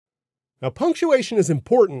Now, punctuation is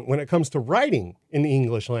important when it comes to writing in the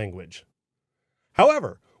English language.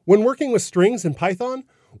 However, when working with strings in Python,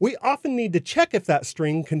 we often need to check if that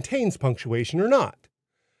string contains punctuation or not.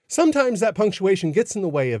 Sometimes that punctuation gets in the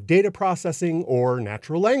way of data processing or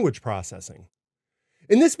natural language processing.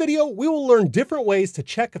 In this video, we will learn different ways to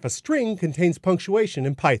check if a string contains punctuation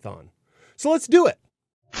in Python. So let's do it.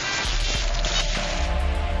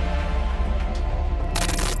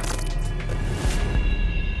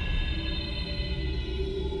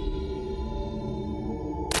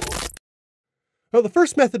 Now, the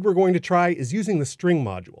first method we're going to try is using the string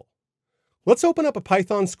module. Let's open up a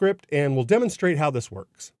Python script and we'll demonstrate how this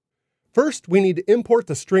works. First, we need to import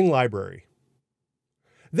the string library.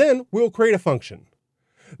 Then we'll create a function.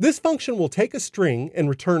 This function will take a string and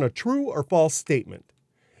return a true or false statement.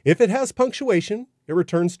 If it has punctuation, it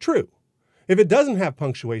returns true. If it doesn't have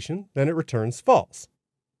punctuation, then it returns false.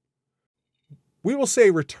 We will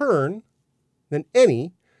say return, then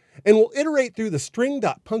any, and we'll iterate through the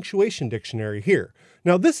string.punctuation dictionary here.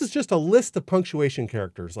 Now, this is just a list of punctuation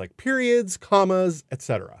characters like periods, commas,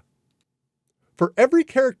 etc. For every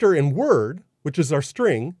character in word, which is our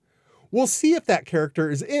string, we'll see if that character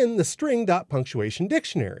is in the string.punctuation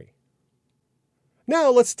dictionary. Now,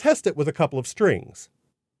 let's test it with a couple of strings.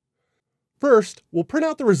 First, we'll print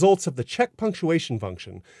out the results of the check punctuation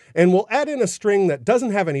function, and we'll add in a string that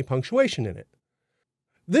doesn't have any punctuation in it.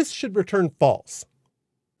 This should return false.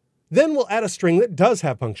 Then we'll add a string that does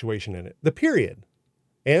have punctuation in it, the period.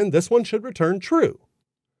 And this one should return true.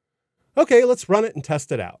 Okay, let's run it and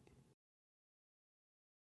test it out.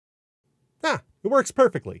 It works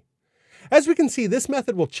perfectly. As we can see, this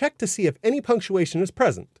method will check to see if any punctuation is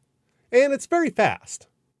present. And it's very fast.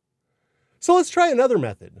 So let's try another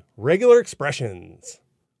method, regular expressions.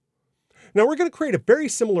 Now we're going to create a very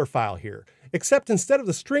similar file here, except instead of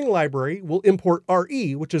the string library, we'll import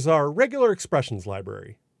RE, which is our regular expressions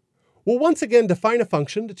library. We'll once again define a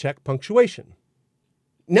function to check punctuation.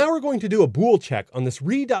 Now we're going to do a Bool check on this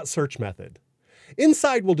re.search method.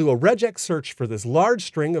 Inside, we'll do a regex search for this large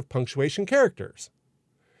string of punctuation characters.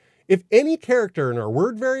 If any character in our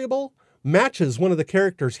word variable matches one of the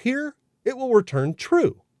characters here, it will return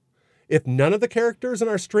true. If none of the characters in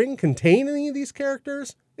our string contain any of these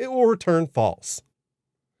characters, it will return false.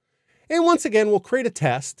 And once again, we'll create a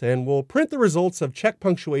test and we'll print the results of check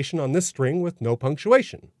punctuation on this string with no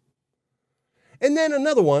punctuation. And then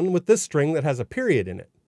another one with this string that has a period in it.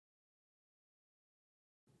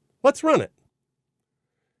 Let's run it.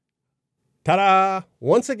 Ta-da!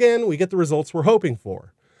 Once again, we get the results we're hoping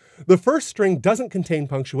for. The first string doesn't contain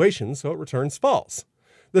punctuation, so it returns false.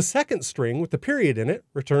 The second string with the period in it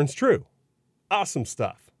returns true. Awesome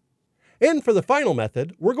stuff. And for the final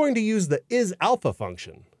method, we're going to use the isAlpha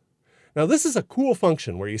function. Now, this is a cool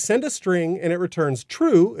function where you send a string and it returns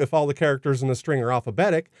true if all the characters in the string are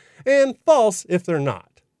alphabetic, and false if they're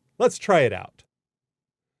not. Let's try it out.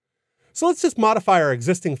 So let's just modify our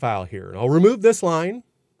existing file here. And I'll remove this line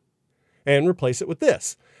and replace it with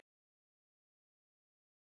this.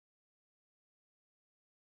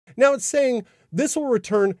 Now it's saying this will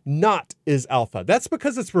return not isAlpha. That's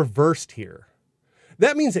because it's reversed here.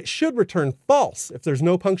 That means it should return false if there's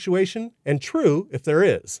no punctuation and true if there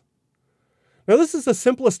is. Now, this is the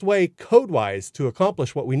simplest way code-wise to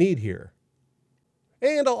accomplish what we need here.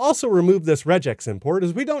 And I'll also remove this regex import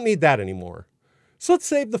as we don't need that anymore. So let's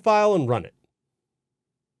save the file and run it.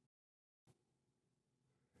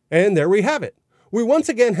 And there we have it. We once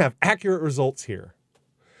again have accurate results here.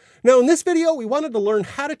 Now, in this video, we wanted to learn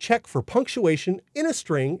how to check for punctuation in a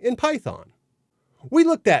string in Python. We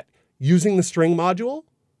looked at using the string module,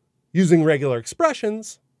 using regular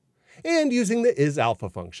expressions, and using the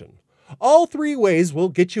isAlpha function. All three ways will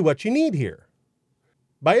get you what you need here.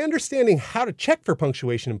 By understanding how to check for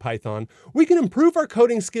punctuation in Python, we can improve our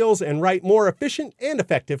coding skills and write more efficient and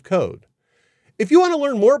effective code. If you want to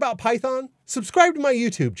learn more about Python, subscribe to my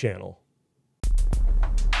YouTube channel.